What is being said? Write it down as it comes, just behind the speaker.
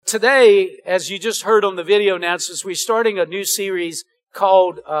today, as you just heard on the video announcements, we're starting a new series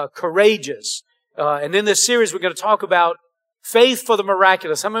called Courageous. And in this series, we're going to talk about faith for the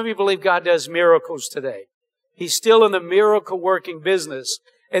miraculous. How many of you believe God does miracles today? He's still in the miracle working business.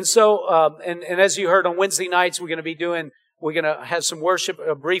 And so, and as you heard on Wednesday nights, we're going to have some worship,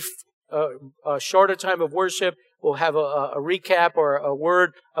 a brief, shorter time of worship. We'll have a recap or a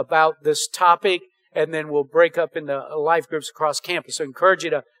word about this topic, and then we'll break up into life groups across campus. So I encourage you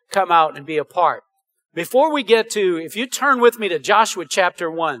to come out and be a part. Before we get to, if you turn with me to Joshua chapter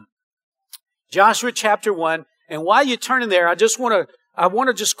 1. Joshua chapter 1. And while you're turning there, I want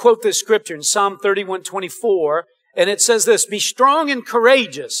to just quote this scripture in Psalm 31:24. And it says this: be strong and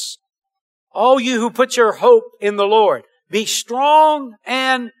courageous, all you who put your hope in the Lord. Be strong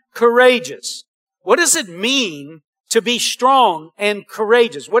and courageous. What does it mean to be strong and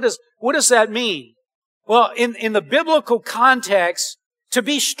courageous? What does that mean? Well, in the biblical context, to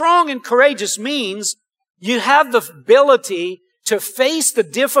be strong and courageous means you have the ability to face the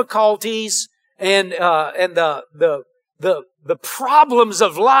difficulties and the problems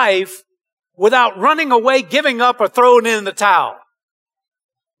of life without running away, giving up, or throwing in the towel.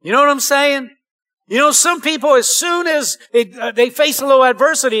 You know what I'm saying? You know, some people, as soon as they face a little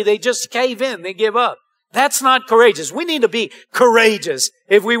adversity, they just cave in, they give up. That's not courageous. We need to be courageous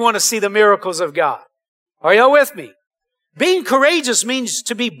if we want to see the miracles of God. Are y'all with me? Being courageous means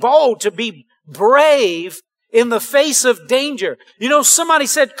to be bold, to be brave in the face of danger. You know, somebody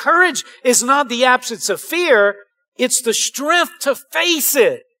said courage is not the absence of fear, it's the strength to face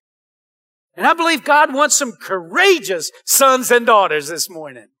it. And I believe God wants some courageous sons and daughters this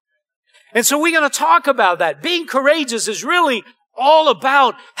morning. And so we're going to talk about that. Being courageous is really all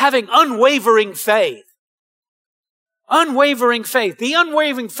about having unwavering faith. Unwavering faith. The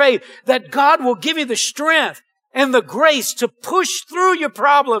unwavering faith that God will give you the strength and the grace to push through your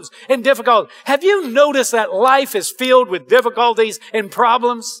problems and difficulties. Have you noticed that life is filled with difficulties and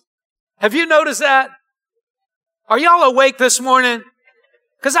problems? Have you noticed that? Are y'all awake this morning?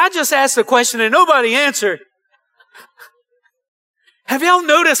 Because I just asked the question and nobody answered. Have y'all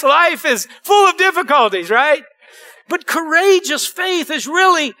noticed life is full of difficulties, right? But courageous faith is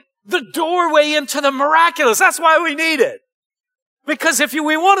really the doorway into the miraculous. That's why we need it. Because if we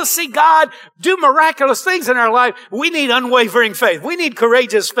want to see God do miraculous things in our life, we need unwavering faith. We need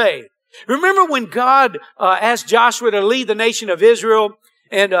courageous faith. Remember when God asked Joshua to lead the nation of Israel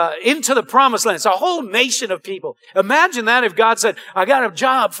and into the promised land? It's a whole nation of people. Imagine that if God said, I got a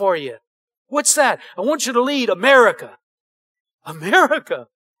job for you. What's that? I want you to lead America. America.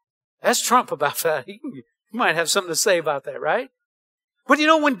 That's Trump about that. He might have something to say about that, right? But you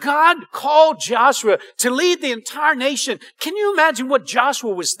know, when God called Joshua to lead the entire nation, can you imagine what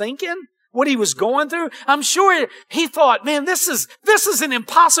Joshua was thinking? What he was going through? I'm sure he thought, man, this is an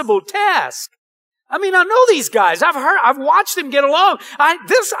impossible task. I mean, I know these guys. I've watched them get along.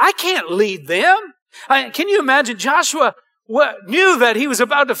 I can't lead them. Can you imagine? Joshua knew that he was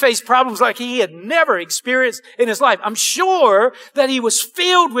about to face problems like he had never experienced in his life. I'm sure that he was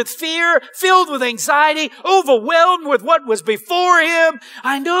filled with fear, filled with anxiety, overwhelmed with what was before him.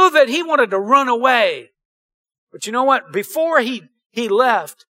 I know that he wanted to run away. But you know what? Before he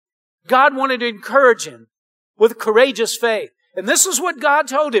left, God wanted to encourage him with courageous faith. And this is what God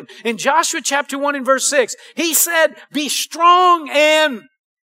told him. In Joshua chapter 1 and verse 6, he said, be strong and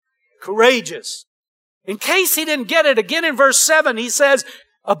courageous. In case he didn't get it, again in verse 7, he says,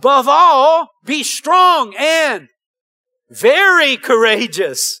 above all, be strong and very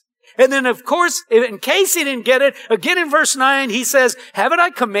courageous. And then, of course, in case he didn't get it, again in verse 9, he says, haven't I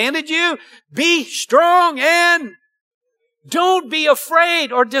commanded you? Be strong and don't be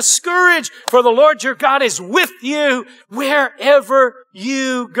afraid or discouraged, for the Lord your God is with you wherever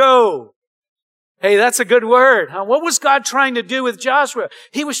you go. Hey, that's a good word. What was God trying to do with Joshua?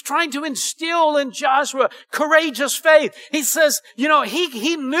 He was trying to instill in Joshua courageous faith. He says, you know,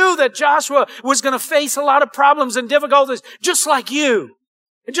 he knew that Joshua was going to face a lot of problems and difficulties, just like you,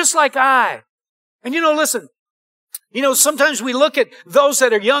 and just like I. And you know, listen, you know, sometimes we look at those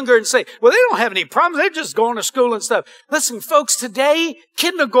that are younger and say, well, they don't have any problems. They're just going to school and stuff. Listen, folks, today,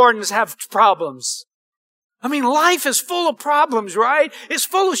 kindergartens have problems. I mean, life is full of problems, right? It's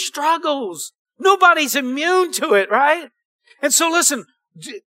full of struggles. Nobody's immune to it, right? And so listen,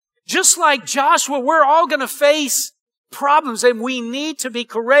 just like Joshua, we're all going to face problems and we need to be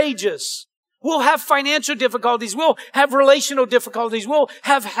courageous. We'll have financial difficulties. We'll have relational difficulties. We'll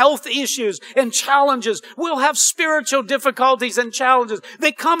have health issues and challenges. We'll have spiritual difficulties and challenges.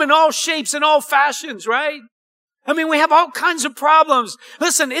 They come in all shapes and all fashions, right? I mean, we have all kinds of problems.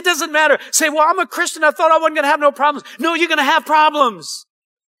 Listen, it doesn't matter. Say, well, I'm a Christian. I thought I wasn't going to have no problems. No, you're going to have problems.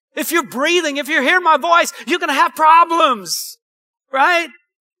 If you're breathing, if you're hearing my voice, you're going to have problems, right?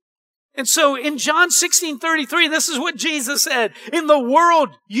 And so in John 16:33, this is what Jesus said. In the world,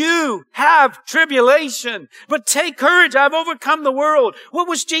 you have tribulation, but take courage. I've overcome the world. What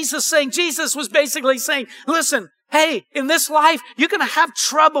was Jesus saying? Jesus was basically saying, listen, hey, in this life, you're going to have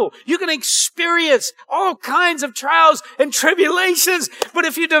trouble. You're going to experience all kinds of trials and tribulations. But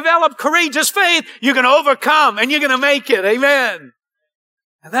if you develop courageous faith, you're going to overcome and you're going to make it. Amen.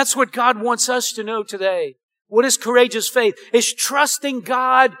 And that's what God wants us to know today. What is courageous faith? It's trusting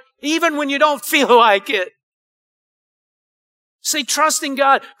God even when you don't feel like it. Say, trusting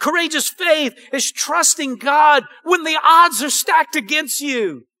God. Courageous faith is trusting God when the odds are stacked against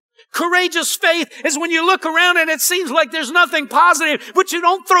you. Courageous faith is when you look around and it seems like there's nothing positive, but you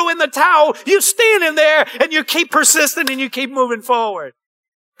don't throw in the towel. You stand in there and you keep persistent and you keep moving forward.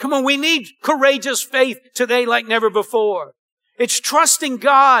 Come on, we need courageous faith today like never before. It's trusting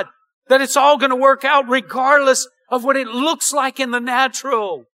God that it's all going to work out regardless of what it looks like in the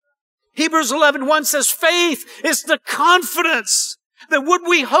natural. Hebrews 11:1 says faith is the confidence that what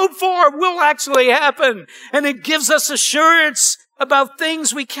we hope for will actually happen. And it gives us assurance about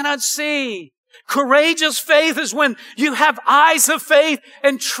things we cannot see. Courageous faith is when you have eyes of faith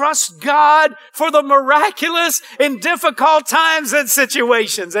and trust God for the miraculous in difficult times and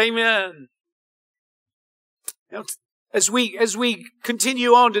situations. Amen. As we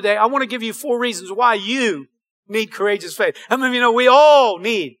continue on today, I want to give you 4 reasons why you need courageous faith. How many of you know we all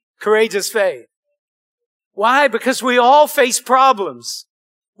need courageous faith? Why? Because we all face problems.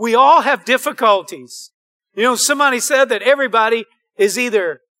 We all have difficulties. You know, somebody said that everybody is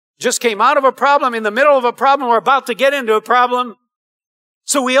either just came out of a problem, in the middle of a problem, or about to get into a problem.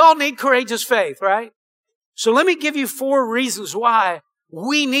 So we all need courageous faith, right? So let me give you 4 reasons why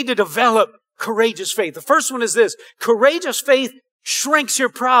we need to develop courageous faith. The first one is this. Courageous faith shrinks your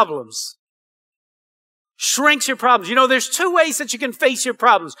problems. Shrinks your problems. You know, there's 2 ways that you can face your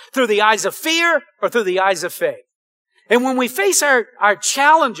problems. Through the eyes of fear or through the eyes of faith. And when we face our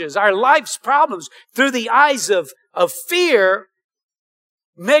challenges, our life's problems, through the eyes of fear,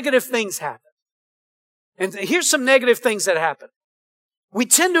 negative things happen. And here's some negative things that happen. We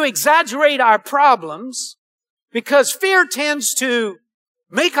tend to exaggerate our problems because fear tends to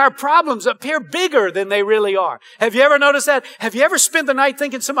make our problems appear bigger than they really are. Have you ever noticed that? Have you ever spent the night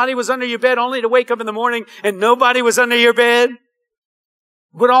thinking somebody was under your bed only to wake up in the morning and nobody was under your bed?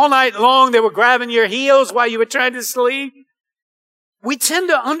 But all night long they were grabbing your heels while you were trying to sleep? We tend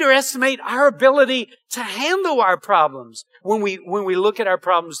to underestimate our ability to handle our problems when we look at our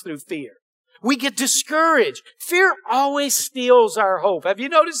problems through fear. We get discouraged. Fear always steals our hope. Have you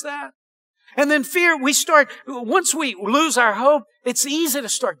noticed that? And then fear, once we lose our hope, it's easy to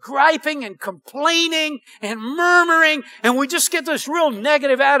start griping and complaining and murmuring, and we just get this real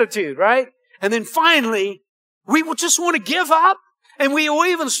negative attitude, right? And then finally, we will just want to give up, and we will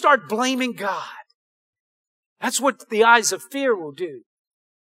even start blaming God. That's what the eyes of fear will do.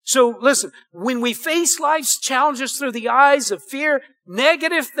 So listen, when we face life's challenges through the eyes of fear,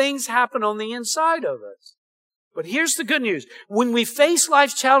 negative things happen on the inside of us. But here's the good news. When we face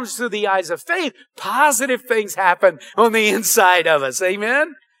life's challenges through the eyes of faith, positive things happen on the inside of us.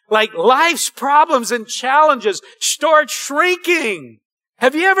 Amen? Like life's problems and challenges start shrinking.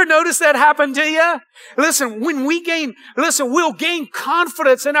 Have you ever noticed that happen to you? Listen, we'll gain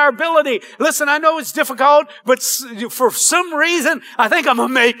confidence in our ability. Listen, I know it's difficult, but for some reason, I think I'm going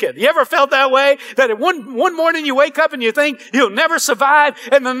to make it. You ever felt that way? That one morning you wake up and you think you'll never survive,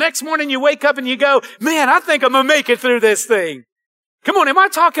 and the next morning you wake up and you go, man, I think I'm going to make it through this thing. Come on, am I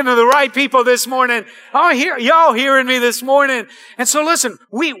talking to the right people this morning? Y'all hearing me this morning? And so listen,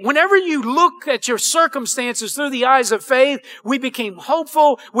 whenever you look at your circumstances through the eyes of faith, we become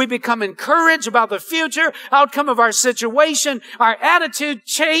hopeful, we become encouraged about the future outcome of our situation, our attitude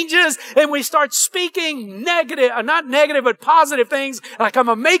changes, and we start speaking not negative, but positive things, like I'm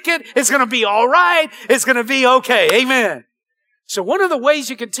gonna make it, it's gonna be alright, it's gonna be okay. Amen. So one of the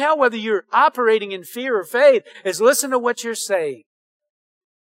ways you can tell whether you're operating in fear or faith is listen to what you're saying.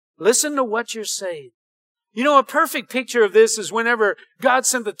 Listen to what you're saying. You know, a perfect picture of this is whenever God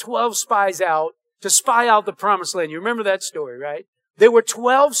sent the 12 spies out to spy out the promised land. You remember that story, right? There were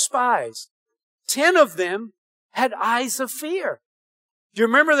 12 spies. 10 of them had eyes of fear. Do you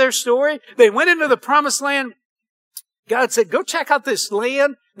remember their story? They went into the promised land. God said, go check out this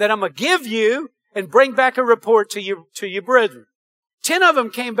land that I'm going to give you and bring back a report to your brethren. 10 of them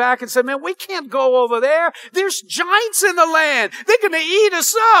came back and said, man, we can't go over there. There's giants in the land. They're going to eat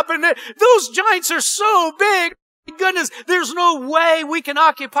us up. And those giants are so big. My goodness, there's no way we can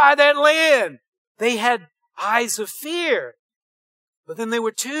occupy that land. They had eyes of fear. But then there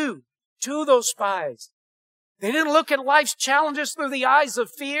were two of those spies. They didn't look at life's challenges through the eyes of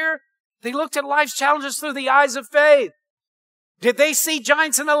fear. They looked at life's challenges through the eyes of faith. Did they see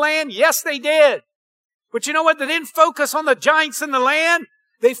giants in the land? Yes, they did. But you know what? They didn't focus on the giants in the land.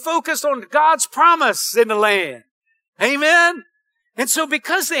 They focused on God's promise in the land. Amen? And so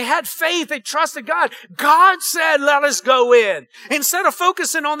because they had faith, they trusted God. God said, let us go in. Instead of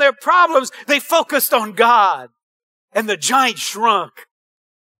focusing on their problems, they focused on God. And the giant shrunk.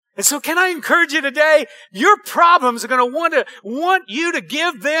 And so can I encourage you today? Your problems are going to want you to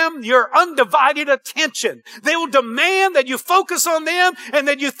give them your undivided attention. They will demand that you focus on them and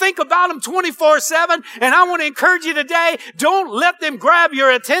that you think about them 24/7. And I want to encourage you today, don't let them grab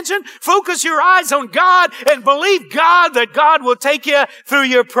your attention. Focus your eyes on God and believe God that God will take you through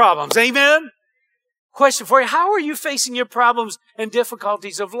your problems. Amen? Question for you. How are you facing your problems and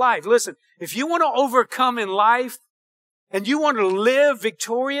difficulties of life? Listen, if you want to overcome in life, and you want to live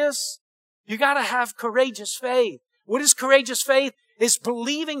victorious, you got to have courageous faith. What is courageous faith? It's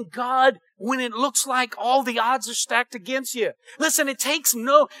believing God when it looks like all the odds are stacked against you. Listen, it takes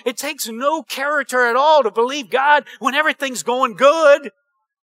no character at all to believe God when everything's going good.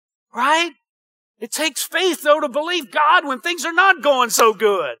 Right? It takes faith, though, to believe God when things are not going so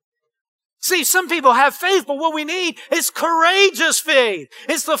good. See, some people have faith, but what we need is courageous faith.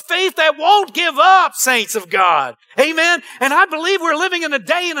 It's the faith that won't give up, saints of God. Amen? And I believe we're living in a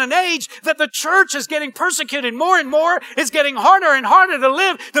day and an age that the church is getting persecuted more and more. It's getting harder and harder to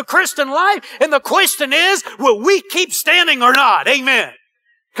live the Christian life. And the question is, will we keep standing or not? Amen.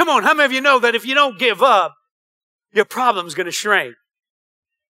 Come on, how many of you know that if you don't give up, your problem's going to shrink?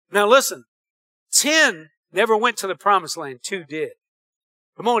 Now listen, 10 never went to the promised land, 2 did.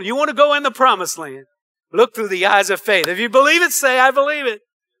 Come on, you want to go in the promised land? Look through the eyes of faith. If you believe it, say, I believe it.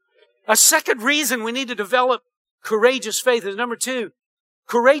 A second reason we need to develop courageous faith is number 2.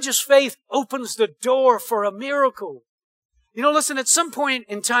 Courageous faith opens the door for a miracle. You know, listen, at some point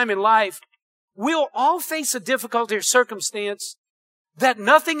in time in life, we'll all face a difficulty or circumstance that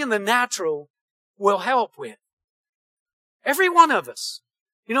nothing in the natural will help with. Every one of us.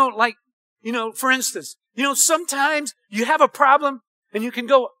 For instance, sometimes you have a problem, and you can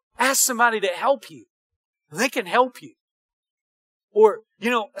go ask somebody to help you. And they can help you. Or,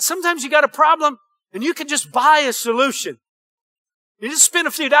 sometimes you got a problem and you can just buy a solution. You just spend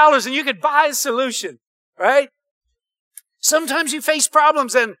a few dollars and you can buy a solution. Right? Sometimes you face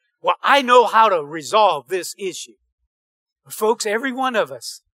problems and, I know how to resolve this issue. But folks, every one of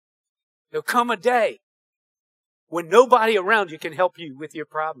us, there'll come a day when nobody around you can help you with your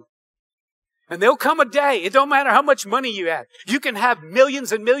problem. And there'll come a day, it don't matter how much money you have. You can have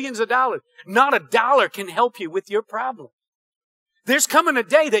millions and millions of dollars. Not a dollar can help you with your problem. There's coming a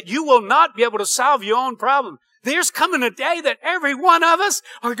day that you will not be able to solve your own problem. There's coming a day that every one of us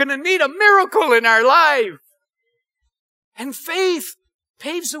are going to need a miracle in our life. And faith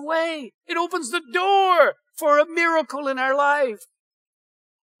paves the way. It opens the door for a miracle in our life.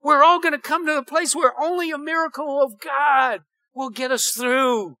 We're all going to come to the place where only a miracle of God will get us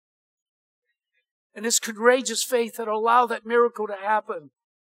through. And it's courageous faith that will allow that miracle to happen.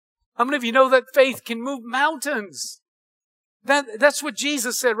 How many of you know that faith can move mountains? That's what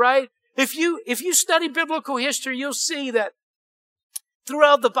Jesus said, right? If you study biblical history, you'll see that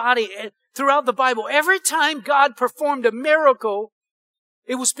throughout the Bible, every time God performed a miracle,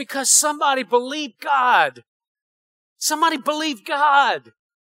 it was because somebody believed God. Somebody believed God.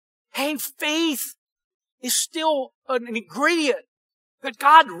 Hey, faith is still an ingredient that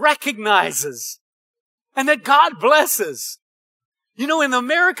God recognizes. And that God blesses. In the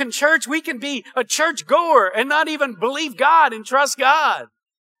American church, we can be a church goer and not even believe God and trust God.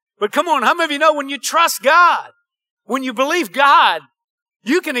 But come on, how many of you know when you trust God, when you believe God,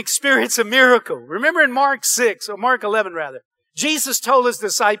 you can experience a miracle? Remember in Mark 11 rather, Jesus told his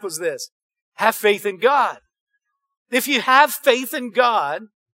disciples this, have faith in God. If you have faith in God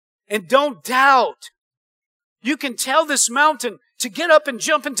and don't doubt, you can tell this mountain to get up and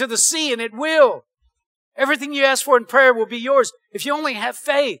jump into the sea and it will. Everything you ask for in prayer will be yours if you only have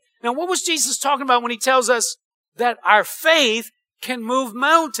faith. Now, what was Jesus talking about when he tells us that our faith can move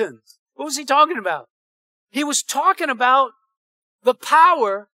mountains? What was he talking about? He was talking about the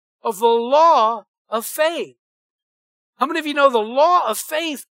power of the law of faith. How many of you know the law of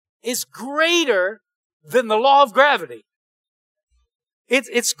faith is greater than the law of gravity?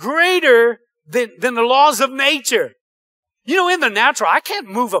 It's greater than the laws of nature. In the natural, I can't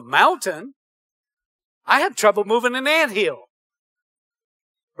move a mountain. I have trouble moving an anthill.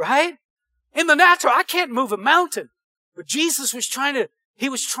 Right? In the natural, I can't move a mountain. But Jesus was trying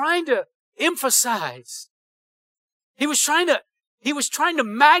to emphasize. He was trying to He was trying to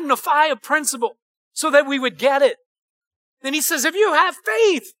magnify a principle so that we would get it. Then he says, if you have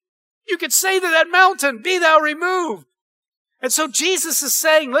faith, you could say to that mountain, be thou removed. And so Jesus is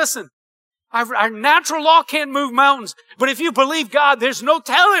saying, listen, our natural law can't move mountains, but if you believe God, there's no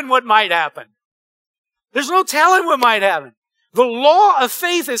telling what might happen. There's no telling what might happen. The law of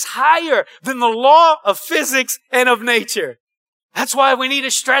faith is higher than the law of physics and of nature. That's why we need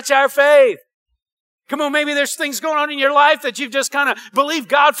to stretch our faith. Come on, maybe there's things going on in your life that you've just kind of believed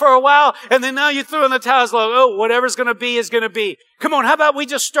God for a while, and then now you threw in the towels like, oh, whatever's going to be is going to be. Come on, how about we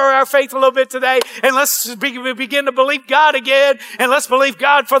just stir our faith a little bit today, and let's begin to believe God again, and let's believe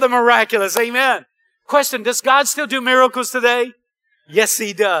God for the miraculous. Amen. Question, does God still do miracles today? Yes,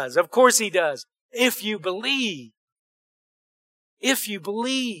 He does. Of course He does. If you believe. If you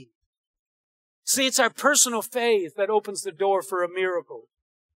believe. See, it's our personal faith that opens the door for a miracle.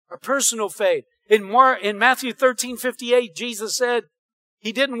 Our personal faith. In Matthew 13:58, Jesus said,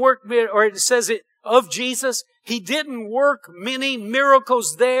 He didn't work, or it says it of Jesus, He didn't work many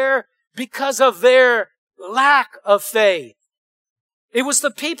miracles there because of their lack of faith. It was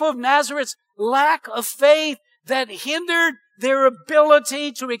the people of Nazareth's lack of faith that hindered their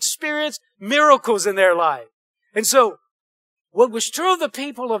ability to experience miracles in their life. And so, what was true of the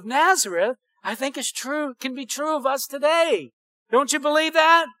people of Nazareth, I think is true, can be true of us today. Don't you believe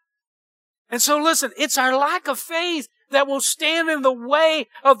that? And so listen, it's our lack of faith that will stand in the way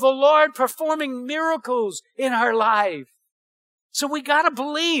of the Lord performing miracles in our life. So we gotta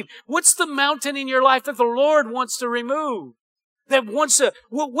believe. What's the mountain in your life that the Lord wants to remove? What's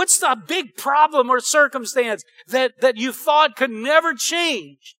the big problem or circumstance that you thought could never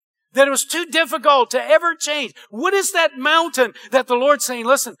change? That it was too difficult to ever change? What is that mountain that the Lord's saying,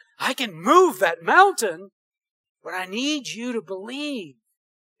 listen, I can move that mountain, but I need you to believe.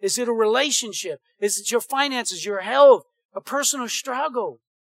 Is it a relationship? Is it your finances, your health, a personal struggle?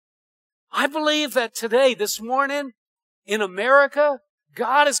 I believe that today, this morning, in America,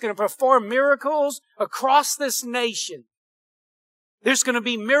 God is going to perform miracles across this nation. There's going to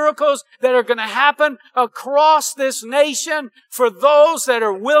be miracles that are going to happen across this nation for those that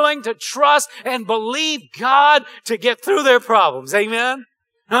are willing to trust and believe God to get through their problems. Amen?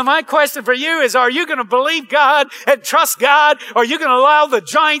 Now, my question for you is, are you going to believe God and trust God, or are you going to allow the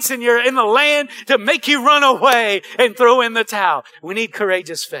giants in the land to make you run away and throw in the towel? We need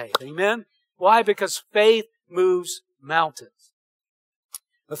courageous faith. Amen? Why? Because faith moves mountains.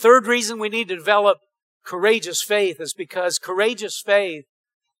 The third reason we need to develop courageous faith is because courageous faith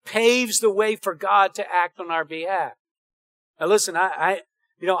paves the way for God to act on our behalf. Now listen, I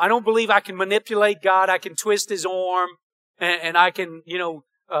don't believe I can manipulate God. I can twist His arm and I can,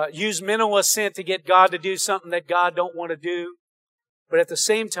 use mental assent to get God to do something that God don't want to do. But at the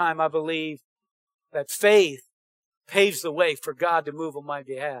same time, I believe that faith paves the way for God to move on my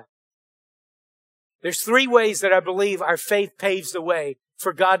behalf. There's three ways that I believe our faith paves the way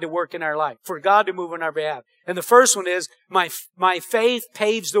for God to work in our life, for God to move on our behalf. And the first one is my faith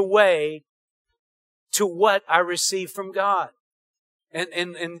paves the way to what I receive from God. And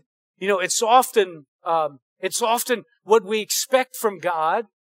it's often what we expect from God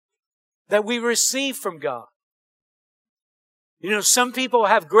that we receive from God. Some people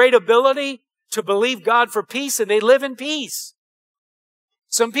have great ability to believe God for peace and they live in peace.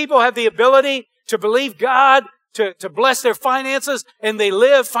 Some people have the ability to believe God to bless their finances and they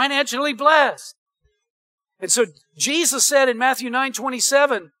live financially blessed. And so Jesus said in Matthew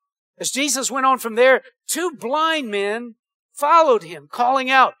 9:27, as Jesus went on from there, 2 blind men followed Him, calling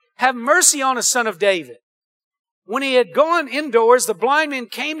out, "Have mercy on us, Son of David." When He had gone indoors, the blind men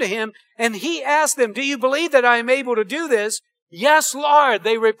came to Him, and He asked them, "Do you believe that I am able to do this?" "Yes, Lord,"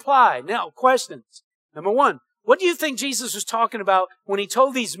 they replied. Now, questions. Number one, what do you think Jesus was talking about when He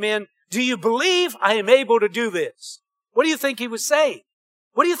told these men, "Do you believe I am able to do this?" What do you think He was saying?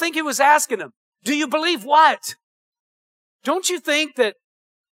 What do you think He was asking them? Do you believe what? Don't you think that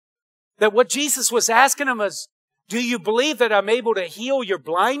what Jesus was asking them was, do you believe that I'm able to heal your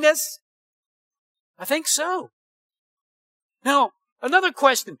blindness? I think so. Now, another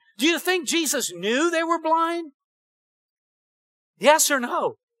question. Do you think Jesus knew they were blind? Yes or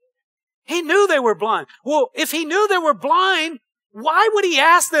no? He knew they were blind. Well, if He knew they were blind, why would He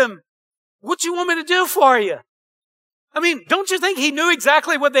ask them, "What do you want me to do for you?" I mean, don't you think He knew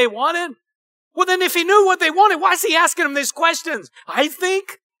exactly what they wanted? Well, then if He knew what they wanted, why is He asking them these questions? I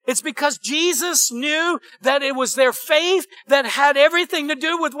think it's because Jesus knew that it was their faith that had everything to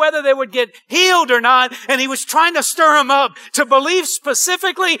do with whether they would get healed or not. And He was trying to stir them up to believe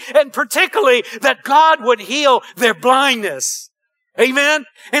specifically and particularly that God would heal their blindness. Amen?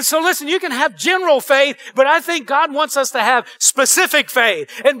 And so listen, you can have general faith, but I think God wants us to have specific faith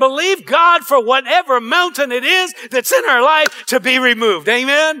and believe God for whatever mountain it is that's in our life to be removed.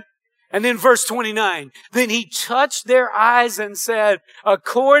 Amen? And then verse 29, then he touched their eyes and said,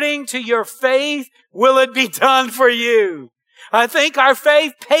 according to your faith, will it be done for you? I think our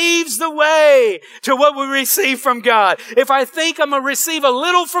faith paves the way to what we receive from God. If I think I'm going to receive a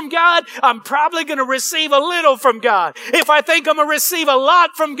little from God, I'm probably going to receive a little from God. If I think I'm going to receive a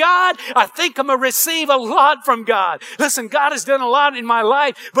lot from God, I think I'm going to receive a lot from God. Listen, God has done a lot in my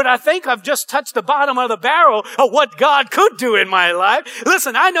life, but I think I've just touched the bottom of the barrel of what God could do in my life.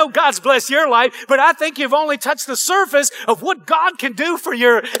 Listen, I know God's blessed your life, but I think you've only touched the surface of what God can do for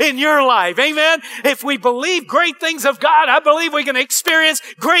in your life. Amen? If we believe great things of God, I believe we can experience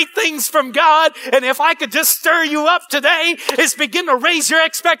great things from God. And if I could just stir you up today, is begin to raise your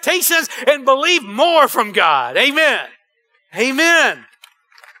expectations and believe more from God. Amen. Amen.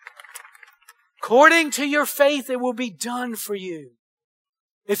 According to your faith, it will be done for you.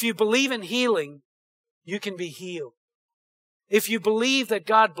 If you believe in healing, you can be healed. If you believe that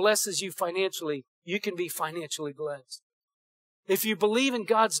God blesses you financially, you can be financially blessed. If you believe in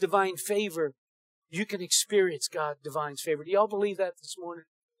God's divine favor, you can experience God's divine favor. Do y'all believe that this morning?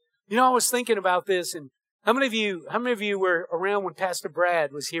 You know, I was thinking about this, and how many of you were around when Pastor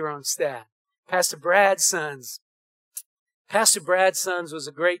Brad was here on staff? Pastor Brad's sons. Pastor Brad's sons was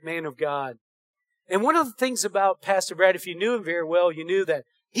a great man of God. And one of the things about Pastor Brad, if you knew him very well, you knew that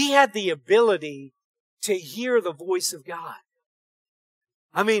he had the ability to hear the voice of God.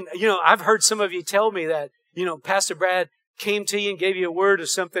 I mean, you know, I've heard some of you tell me that, you know, Pastor Brad came to you and gave you a word or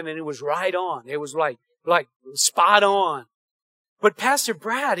something and it was right on. It was like spot on. But Pastor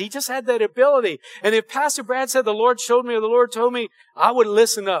Brad, he just had that ability. And if Pastor Brad said, the Lord showed me or the Lord told me, I would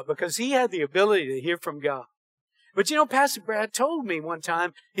listen up because he had the ability to hear from God. But you know, Pastor Brad told me one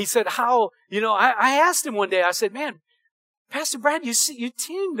time, he said how, you know, I asked him one day, I said, man, Pastor Brad, you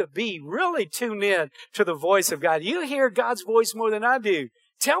seem to be really tuned in to the voice of God. You hear God's voice more than I do.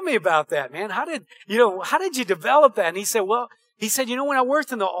 Tell me about that, man. How did you develop that? And he said, you know, when I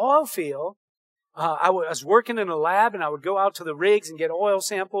worked in the oil field, I was working in a lab and I would go out to the rigs and get oil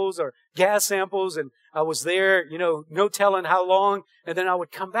samples or gas samples. And I was there, you know, no telling how long. And then I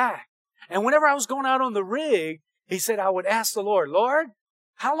would come back. And whenever I was going out on the rig, he said, I would ask the Lord,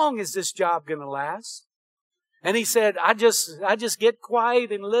 how long is this job going to last? And he said, I just get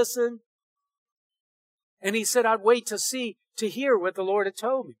quiet and listen. And he said, I'd wait to hear what the Lord had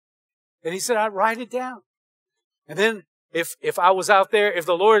told me. And he said, I'd write it down. And then if I was out there, if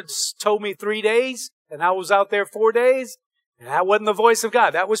the Lord told me 3 days and I was out there 4 days, and that wasn't the voice of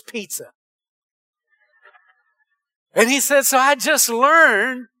God, that was pizza. And he said, so I just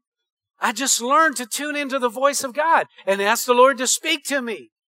learned to tune into the voice of God and ask the Lord to speak to me.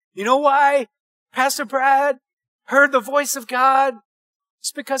 You know why Pastor Brad heard the voice of God?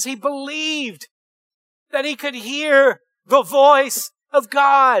 It's because he believed that he could hear the voice of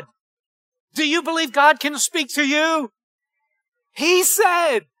God. Do you believe God can speak to you? He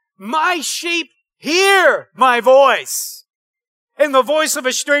said, my sheep hear my voice, and the voice of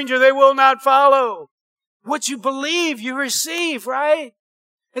a stranger they will not follow. What you believe, you receive, right?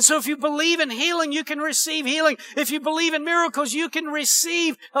 And so if you believe in healing, you can receive healing. If you believe in miracles, you can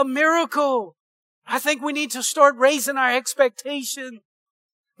receive a miracle. I think we need to start raising our expectation.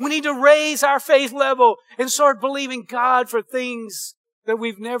 We need to raise our faith level and start believing God for things that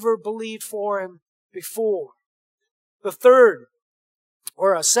we've never believed for Him before. The third,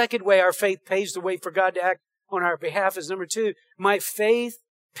 or a second way our faith paves the way for God to act on our behalf is number 2, my faith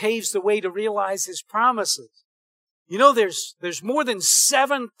paves the way to realize His promises. You know, there's more than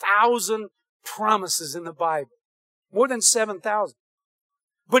 7,000 promises in the Bible. More than 7,000.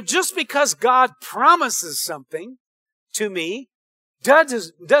 But just because God promises something to me,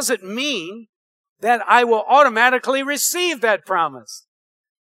 doesn't mean that I will automatically receive that promise.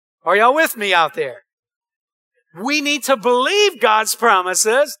 Are y'all with me out there? We need to believe God's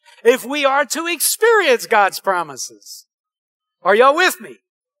promises if we are to experience God's promises. Are y'all with me?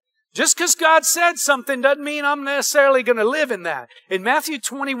 Just because God said something doesn't mean I'm necessarily going to live in that. In Matthew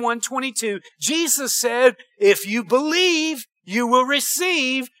 21:22, Jesus said, if you believe, you will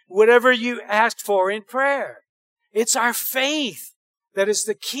receive whatever you asked for in prayer. It's our faith that is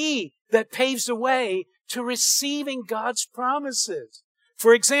the key that paves the way to receiving God's promises.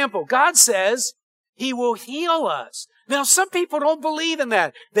 For example, God says He will heal us. Now, some people don't believe in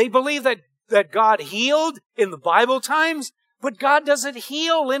that. They believe that God healed in the Bible times, but God doesn't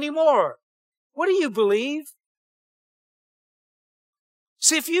heal anymore. What do you believe?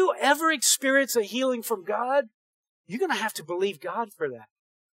 See, if you ever experience a healing from God, you're going to have to believe God for that.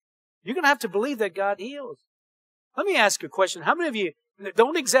 You're going to have to believe that God heals. Let me ask you a question. How many of you,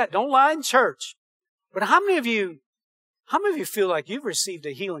 don't lie in church, but how many of you feel like you've received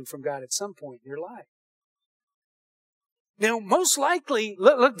a healing from God at some point in your life? Now, most likely,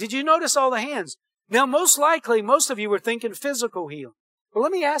 look, did you notice all the hands? Now, most likely, most of you were thinking physical healing. But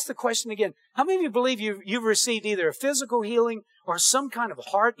let me ask the question again. How many of you believe you've received either a physical healing or some kind of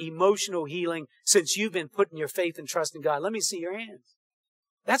heart emotional healing since you've been putting your faith and trust in God? Let me see your hands.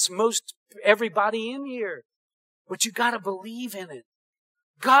 That's most everybody in here. But you got to believe in it.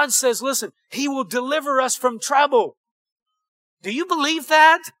 God says, listen, He will deliver us from trouble. Do you believe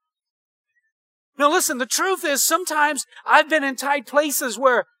that? Now listen, the truth is sometimes I've been in tight places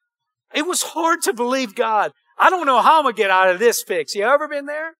where it was hard to believe God. I don't know how I'm going to get out of this fix. You ever been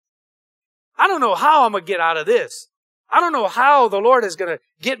there? I don't know how I'm going to get out of this. I don't know how the Lord is going to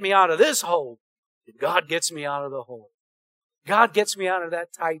get me out of this hole. And God gets me out of the hole. God gets me out of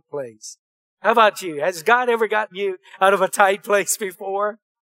that tight place. How about you? Has God ever gotten you out of a tight place before?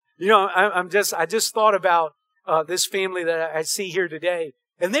 You know, I just thought about this family that I see here today.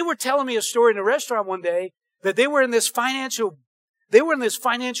 And they were telling me a story in a restaurant one day that they were in this financial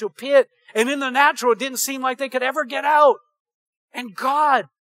pit, and in the natural, it didn't seem like they could ever get out. And God,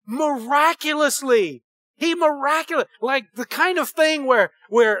 miraculously, like the kind of thing where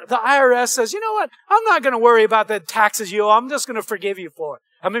the IRS says, you know what, I'm not going to worry about the taxes you owe, I'm just going to forgive you for it.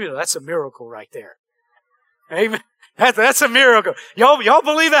 I mean, that's a miracle right there. Amen. That's a miracle. Y'all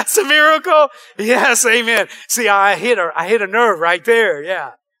believe that's a miracle? Yes, amen. See, I hit a nerve right there,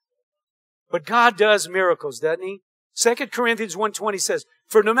 yeah. But God does miracles, doesn't He? 2 Corinthians 1:20 says,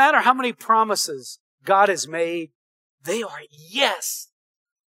 for no matter how many promises God has made, they are yes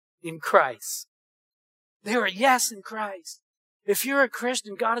in Christ. They are yes in Christ. If you're a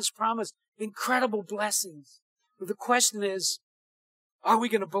Christian, God has promised incredible blessings. But the question is, are we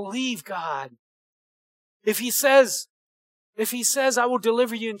going to believe God? If He says, I will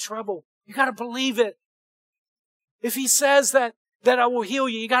deliver you in trouble, you got to believe it. If He says that I will heal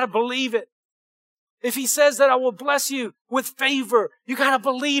you, you got to believe it. If He says that I will bless you with favor, you got to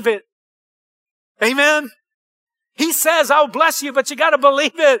believe it. Amen? He says, I'll bless you, but you got to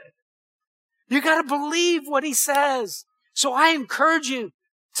believe it. You got to believe what He says. So I encourage you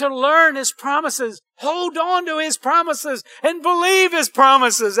to learn His promises, hold on to His promises, and believe His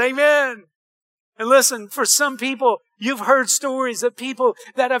promises. Amen? And listen, for some people, you've heard stories of people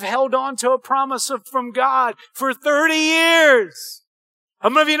that have held on to a promise from God for 30 years. How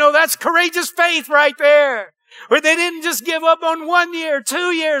many of you know that's courageous faith right there? Where they didn't just give up on 1 year,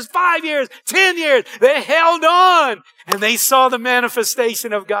 2 years, 5 years, 10 years. They held on and they saw the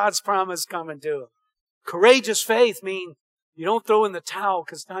manifestation of God's promise coming to them. Courageous faith means you don't throw in the towel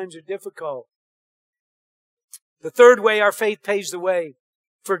because times are difficult. The third way our faith paves the way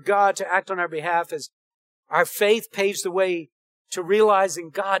for God to act on our behalf is our faith paves the way to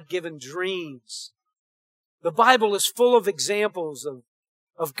realizing God-given dreams. The Bible is full of examples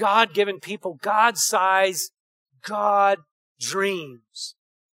of God-given people, God-sized, God dreams.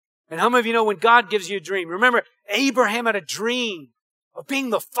 And how many of you know when God gives you a dream? Remember, Abraham had a dream of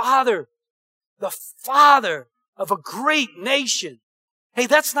being the father of a great nation. Hey,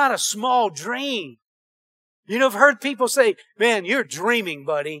 that's not a small dream. You know, I've heard people say, man, you're dreaming,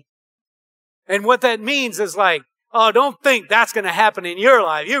 buddy. And what that means is like, oh, don't think that's going to happen in your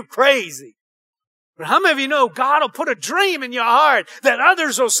life. You're crazy. But how many of you know God will put a dream in your heart that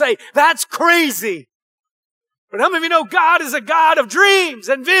others will say, that's crazy? But how many of you know God is a God of dreams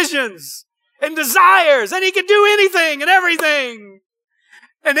and visions and desires, and He can do anything and everything?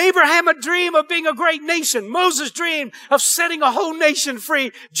 And Abraham a dream of being a great nation. Moses dreamed of setting a whole nation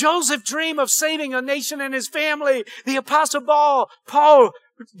free. Joseph dreamed of saving a nation and his family. The Apostle Paul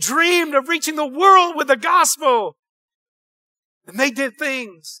dreamed of reaching the world with the gospel. And they did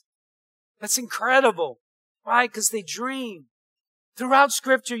things. That's incredible. Why? Because they dream. Throughout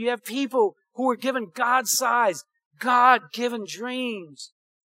Scripture, you have people who were given God-sized, God-given dreams.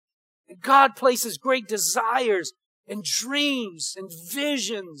 And God places great desires and dreams and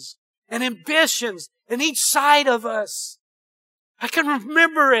visions and ambitions in each side of us. I can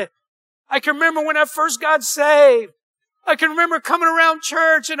remember it. I can remember when I first got saved. I can remember coming around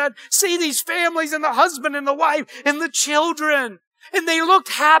church and I'd see these families and the husband and the wife and the children. And they looked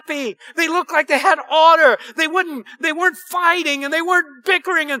happy. They looked like they had order. They weren't fighting and they weren't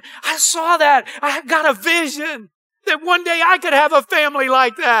bickering. And I saw that. I got a vision that one day I could have a family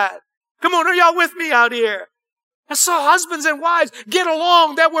like that. Come on, are y'all with me out here? I saw husbands and wives get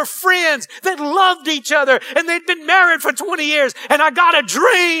along that were friends, that loved each other, and they'd been married for 20 years. And I got a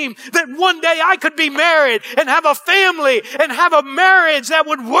dream that one day I could be married and have a family and have a marriage that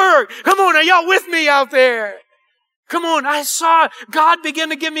would work. Come on, are y'all with me out there? Come on, I saw God begin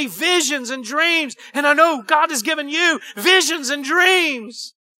to give me visions and dreams. And I know God has given you visions and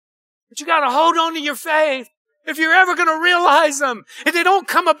dreams. But you got to hold on to your faith. If you're ever going to realize them, and they don't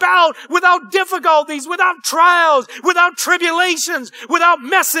come about without difficulties, without trials, without tribulations, without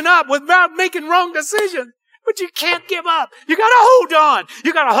messing up, without making wrong decisions. But you can't give up. You got to hold on.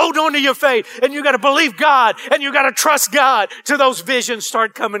 You got to hold on to your faith, and you got to believe God, and you got to trust God till those visions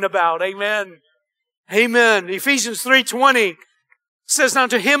start coming about. Amen. Amen. Ephesians 3:20 says, now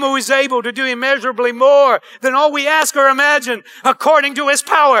to him who is able to do immeasurably more than all we ask or imagine, according to his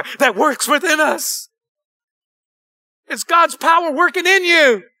power that works within us. It's God's power working in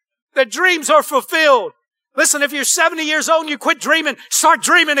you that dreams are fulfilled. Listen, if you're 70 years old and you quit dreaming, start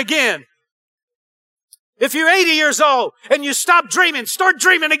dreaming again. If you're 80 years old and you stop dreaming, start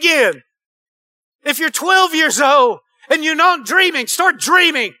dreaming again. If you're 12 years old and you're not dreaming, start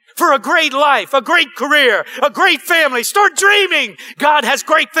dreaming for a great life, a great career, a great family. Start dreaming. God has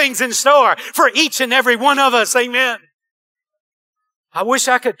great things in store for each and every one of us. Amen. I wish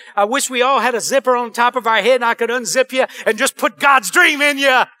we all had a zipper on top of our head and I could unzip you and just put God's dream in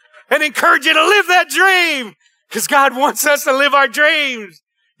you and encourage you to live that dream. Because God wants us to live our dreams.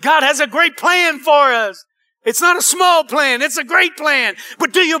 God has a great plan for us. It's not a small plan. It's a great plan.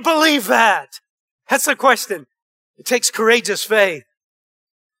 But do you believe that? That's the question. It takes courageous faith.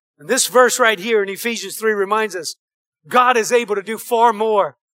 And this verse right here in Ephesians 3 reminds us God is able to do far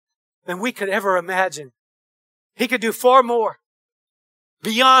more than we could ever imagine. He could do far more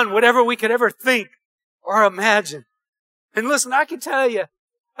beyond whatever we could ever think or imagine. And listen, I can tell you,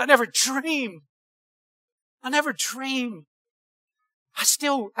 I never dreamed. I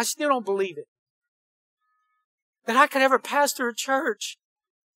still don't believe it. That I could ever pastor a church.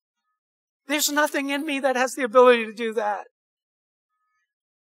 There's nothing in me that has the ability to do that.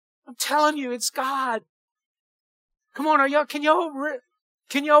 I'm telling you, it's God. Come on, can you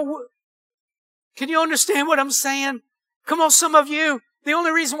understand what I'm saying? Come on, some of you, the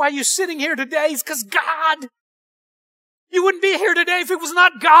only reason why you're sitting here today is because God. You wouldn't be here today if it was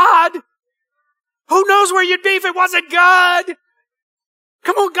not God. Who knows where you'd be if it wasn't God?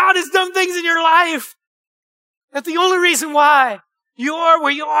 Come on, God has done things in your life. That the only reason why you are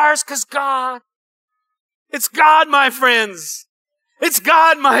where you are is because God. It's God, my friends. It's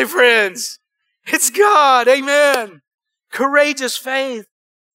God, my friends. It's God. Amen. Courageous faith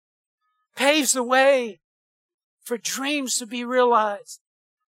paves the way for dreams to be realized.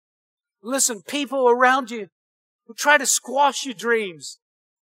 Listen, people around you who try to squash your dreams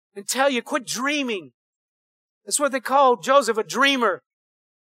and tell you, quit dreaming. That's what they call Joseph, a dreamer.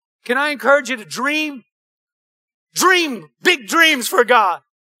 Can I encourage you to dream? Dream big dreams for God.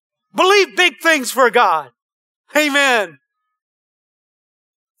 Believe big things for God. Amen.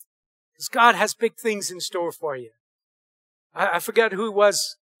 Because God has big things in store for you. I forgot who it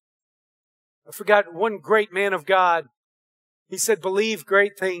was. I forgot one great man of God. He said, believe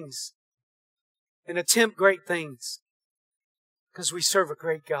great things and attempt great things because we serve a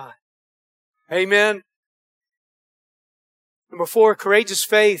great God. Amen. Number 4, courageous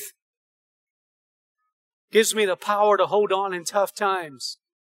faith gives me the power to hold on in tough times.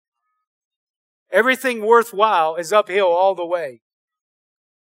 Everything worthwhile is uphill all the way.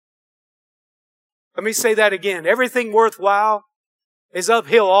 Let me say that again. Everything worthwhile is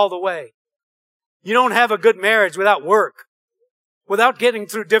uphill all the way. You don't have a good marriage without work, without getting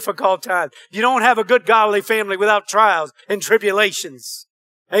through difficult times. You don't have a good godly family without trials and tribulations.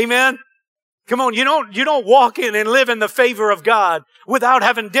 Amen? Come on, you don't walk in and live in the favor of God without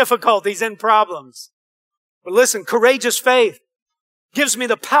having difficulties and problems. But listen, courageous faith gives me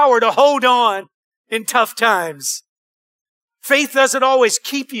the power to hold on in tough times. Faith doesn't always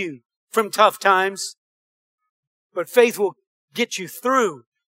keep you from tough times, but faith will get you through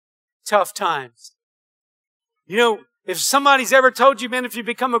tough times. You know, if somebody's ever told you, man, if you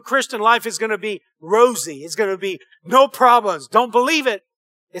become a Christian, life is going to be rosy. It's going to be no problems. Don't believe it.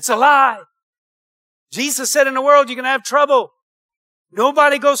 It's a lie. Jesus said in the world you're going to have trouble.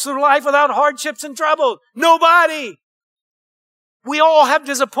 Nobody goes through life without hardships and trouble. Nobody. We all have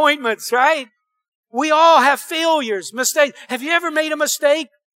disappointments, right? We all have failures, mistakes. Have you ever made a mistake?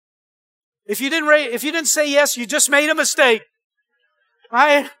 If you didn't say yes, you just made a mistake.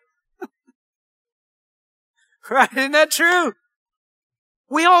 Right? Right? Isn't that true?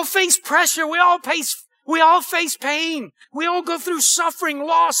 We all face pressure. We all face pain. We all go through suffering,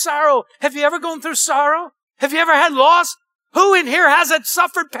 loss, sorrow. Have you ever gone through sorrow? Have you ever had loss? Who in here hasn't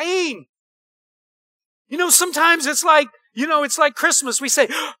suffered pain? You know, sometimes it's like Christmas. We say,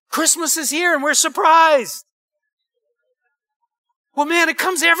 Christmas is here and we're surprised. Well, man, it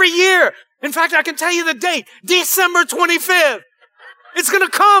comes every year. In fact, I can tell you the date, December 25th. It's going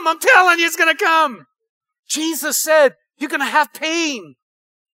to come. I'm telling you, it's going to come. Jesus said, you're going to have pain.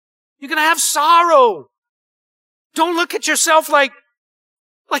 You're going to have sorrow. Don't look at yourself like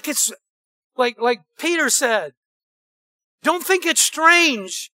it's like Peter said. Don't think it's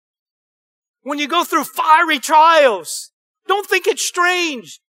strange when you go through fiery trials. Don't think it's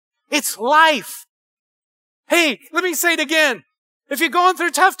strange. It's life. Hey, let me say it again. If you're going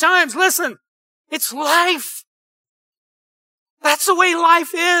through tough times, listen, it's life. That's the way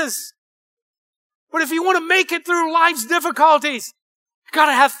life is. But if you want to make it through life's difficulties, you got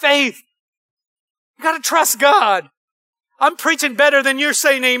to have faith. You got to trust God. I'm preaching better than you're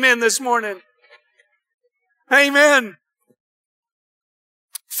saying amen this morning. Amen.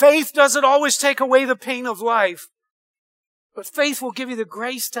 Faith doesn't always take away the pain of life, but faith will give you the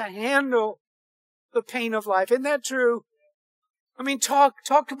grace to handle the pain of life. Isn't that true? I mean, talk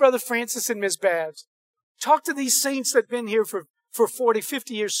to Brother Francis and Miss Babs. Talk to these saints that have been here for 40,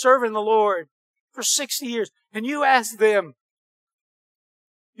 50 years, serving the Lord for 60 years. And you ask them,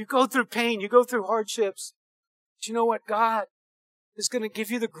 you go through pain, you go through hardships. But you know what? God is going to give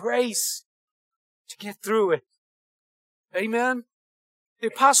you the grace to get through it. Amen? The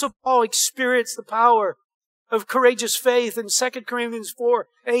Apostle Paul experienced the power of courageous faith. In 2 Corinthians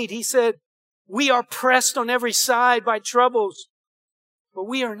 4:8, he said, we are pressed on every side by troubles, but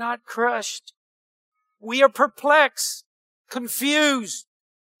we are not crushed. We are perplexed, confused,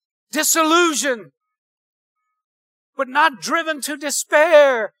 disillusioned, but not driven to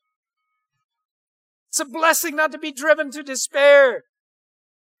despair. It's a blessing not to be driven to despair.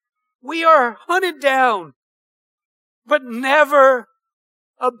 We are hunted down, but never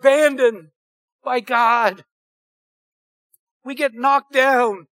abandoned by God. We get knocked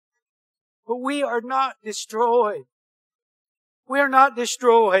down, but we are not destroyed. We are not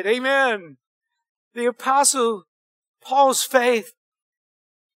destroyed. Amen. The Apostle Paul's faith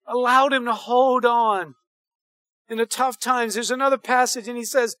allowed him to hold on in the tough times. There's another passage and he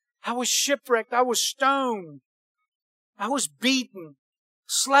says, I was shipwrecked. I was stoned. I was beaten.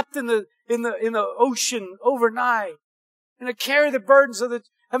 Slept in the ocean overnight. And I carried the burdens of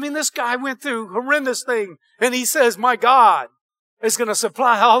this guy went through horrendous thing. And he says, my God is going to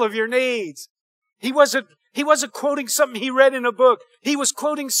supply all of your needs. He wasn't quoting something he read in a book. He was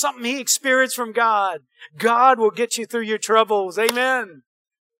quoting something he experienced from God. God will get you through your troubles. Amen.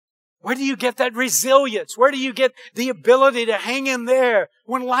 Where do you get that resilience? Where do you get the ability to hang in there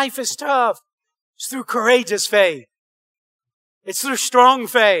when life is tough? It's through courageous faith. It's through strong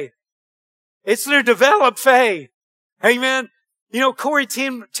faith. It's through developed faith. Amen. You know, Corrie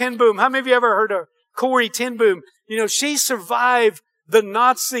ten Boom. How many of you ever heard of Corrie ten Boom? You know, she survived the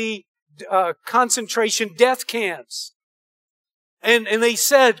Nazi concentration death camps. And they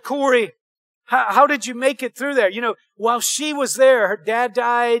said, Corrie, how did you make it through there? You know, while she was there, her dad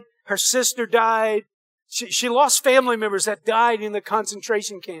died, her sister died. She lost family members that died in the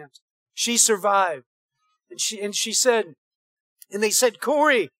concentration camps. She survived. And she said, and they said,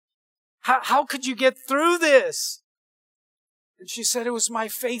 Corrie, how could you get through this? And she said, it was my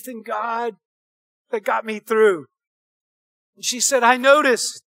faith in God that got me through. And she said, I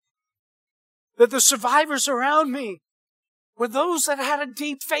noticed that the survivors around me were those that had a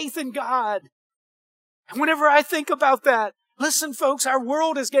deep faith in God. And whenever I think about that, listen, folks, our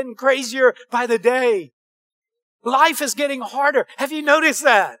world is getting crazier by the day. Life is getting harder. Have you noticed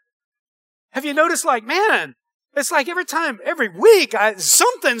that? Have you noticed man, it's like every week,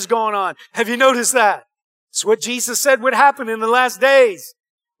 something's going on. Have you noticed that? It's what Jesus said would happen in the last days.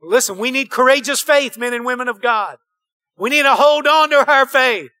 Listen, we need courageous faith, men and women of God. We need to hold on to our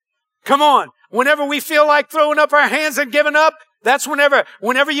faith. Come on. Whenever we feel like throwing up our hands and giving up, that's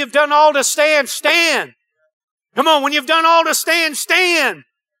whenever you've done all to stand, stand. Come on, when you've done all to stand, stand.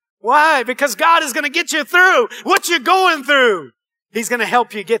 Why? Because God is going to get you through what you're going through. He's going to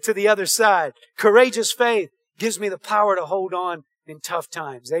help you get to the other side. Courageous faith gives me the power to hold on in tough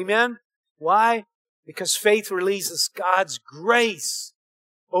times. Amen? Why? Because faith releases God's grace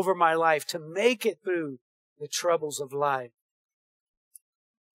over my life to make it through the troubles of life.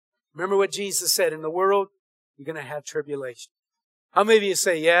 Remember what Jesus said, in the world, you're going to have tribulation. How many of you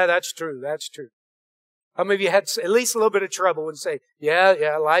say, yeah, that's true, that's true? How many of you had at least a little bit of trouble and say,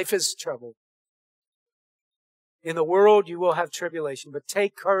 yeah, life is trouble? In the world, you will have tribulation, but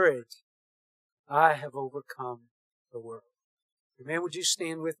take courage. I have overcome the world. Amen. Would you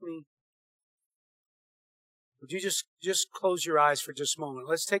stand with me? Would you just close your eyes for just a moment?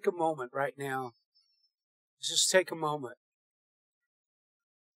 Let's take a moment right now. Just take a moment.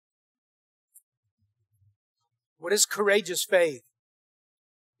 What is courageous faith?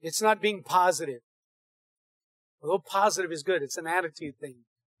 It's not being positive. Although positive is good, it's an attitude thing.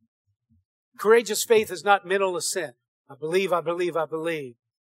 Courageous faith is not mental assent. I believe, I believe, I believe.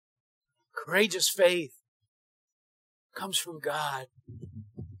 Courageous faith comes from God.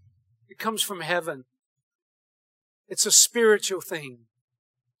 It comes from heaven. It's a spiritual thing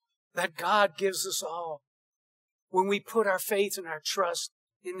that God gives us all when we put our faith and our trust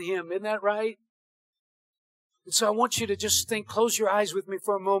in Him. Isn't that right? And so I want you to just close your eyes with me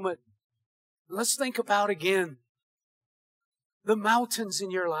for a moment. Let's think about again the mountains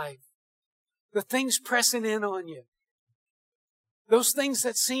in your life, the things pressing in on you, those things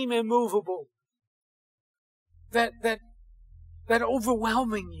that seem immovable, that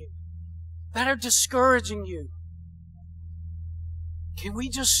overwhelming you, that are discouraging you. Can we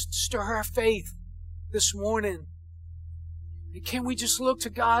just stir our faith this morning? And can we just look to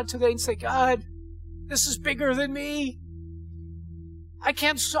God today and say, God, this is bigger than me. I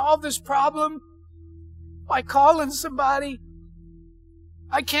can't solve this problem by calling somebody.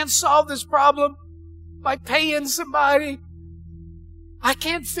 I can't solve this problem by paying somebody. I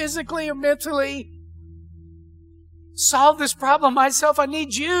can't physically or mentally solve this problem myself. I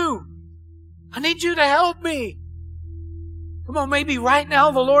need you. I need you to help me. Come on, maybe right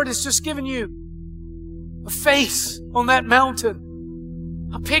now the Lord has just given you a face on that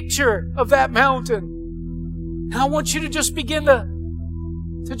mountain, a picture of that mountain. And I want you to just begin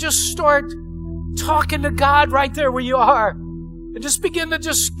to just start talking to God right there where you are. And just begin to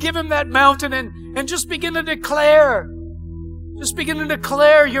just give Him that mountain and just begin to declare. Just begin to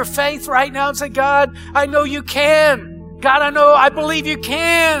declare your faith right now and say, God, I know you can. God, I believe you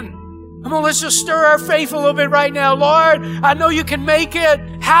can. Come on, let's just stir our faith a little bit right now. Lord, I know you can make it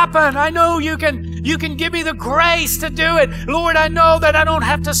happen. I know you can give me the grace to do it. Lord, I know that I don't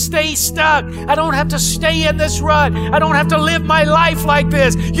have to stay stuck. I don't have to stay in this rut. I don't have to live my life like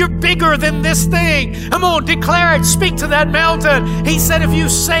this. You're bigger than this thing. Come on, declare it. Speak to that mountain. He said, if you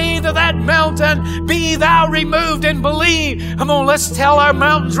say to that mountain, be thou removed, and believe. Come on, let's tell our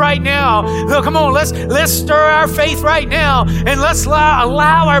mountains right now. Come on, let's stir our faith right now, and let's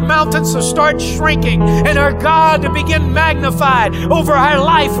allow our mountains to start shrinking and our God to begin magnified over our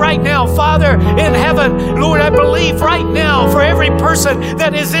life right now. Father in heaven, Lord, I believe right now for every person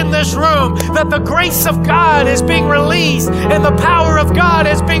that is in this room that the grace of God is being released and the power of God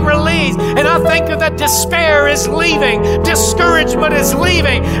is being released. And I thank you that despair is leaving, discouragement is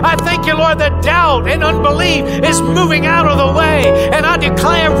leaving. I thank you, Lord, that doubt and unbelief is moving out of the way. And I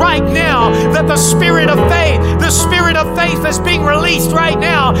declare right now that the spirit of faith is being released right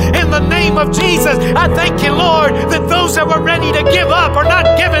now in the name of Jesus. I thank you, Lord, that those that were ready to give up are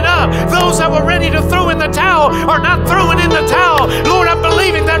not giving up. Those that were ready to throw in the towel are not throwing in the towel. Lord, I'm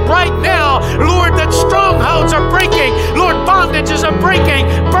believing that right now, Lord, that strongholds are breaking. Lord, bondages are breaking.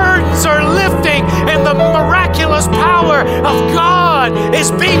 Burdens are lifting. And the miraculous power of God is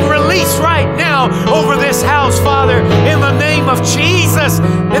being released right now over this house, Father, in the name of Jesus.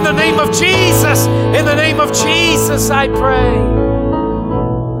 In the name of Jesus. In the name of Jesus, I pray.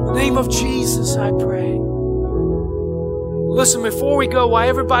 In the name of Jesus, I pray. Listen, before we go, while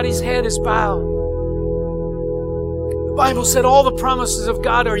everybody's head is bowed, the Bible said all the promises of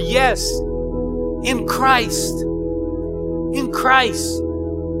God are yes in Christ. In Christ.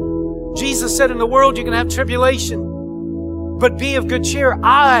 Jesus said, in the world you can have tribulation, but be of good cheer.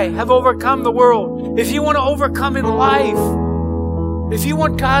 I have overcome the world. If you want to overcome in life, if you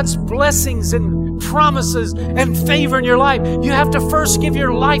want God's blessings and promises and favor in your life, you have to first give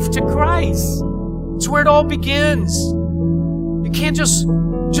your life to Christ. It's where it all begins. You can't just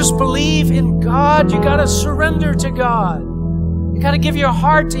believe in God. You got to surrender to God. You got to give your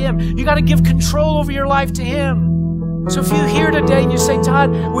heart to Him. You got to give control over your life to Him. So if you're here today and you say,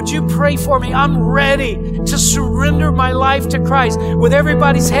 Todd, would you pray for me? I'm ready to surrender my life to Christ. With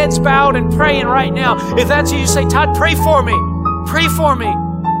everybody's heads bowed and praying right now. If that's you say, Todd, pray for me. Pray for me.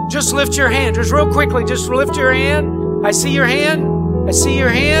 Just lift your hand. Just real quickly, just lift your hand. I see your hand. I see your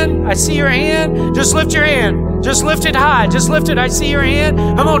hand. I see your hand. Just lift your hand. Just lift it high. Just lift it. I see your hand.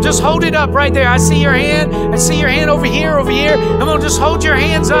 Come on, just hold it up right there. I see your hand. I see your hand over here, over here. Come on, just hold your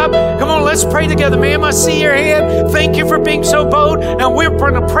hands up. Come on, let's pray together. Ma'am, I see your hand. Thank you for being so bold. Now we're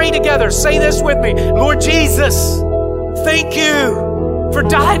going to pray together. Say this with me. Lord Jesus, thank you for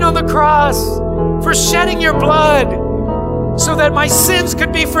dying on the cross, for shedding your blood so that my sins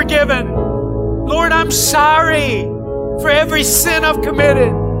could be forgiven. Lord, I'm sorry for every sin I've committed.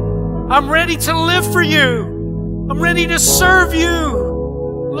 I'm ready to live for you. I'm ready to serve you.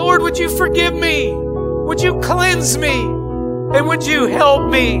 Lord, would you forgive me? Would you cleanse me? And would you help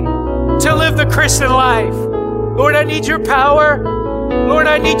me to live the Christian life? Lord, I need your power. Lord,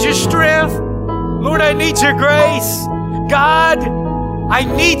 I need your strength. Lord, I need your grace. God, I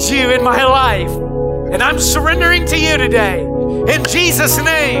need you in my life. And I'm surrendering to you today. In Jesus'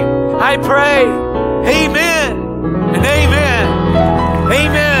 name, I pray. Amen and amen.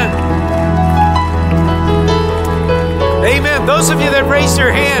 Amen. Amen. Those of you that raised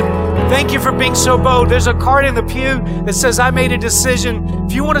your hand, thank you for being so bold. There's a card in the pew that says, I made a decision.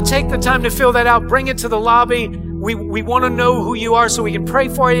 If you want to take the time to fill that out, bring it to the lobby. We want to know who you are so we can pray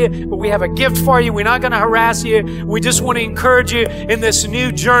for you, but we have a gift for you. We're not going to harass you. We just want to encourage you in this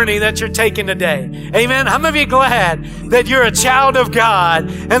new journey that you're taking today. Amen. How many of you glad that you're a child of God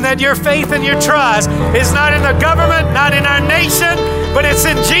and that your faith and your trust is not in the government, not in our nation, but it's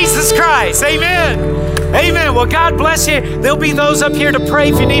in Jesus Christ? Amen. Amen. Well, God bless you. There'll be those up here to pray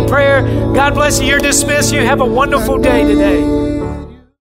if you need prayer. God bless you. You're dismissed. You have a wonderful day today.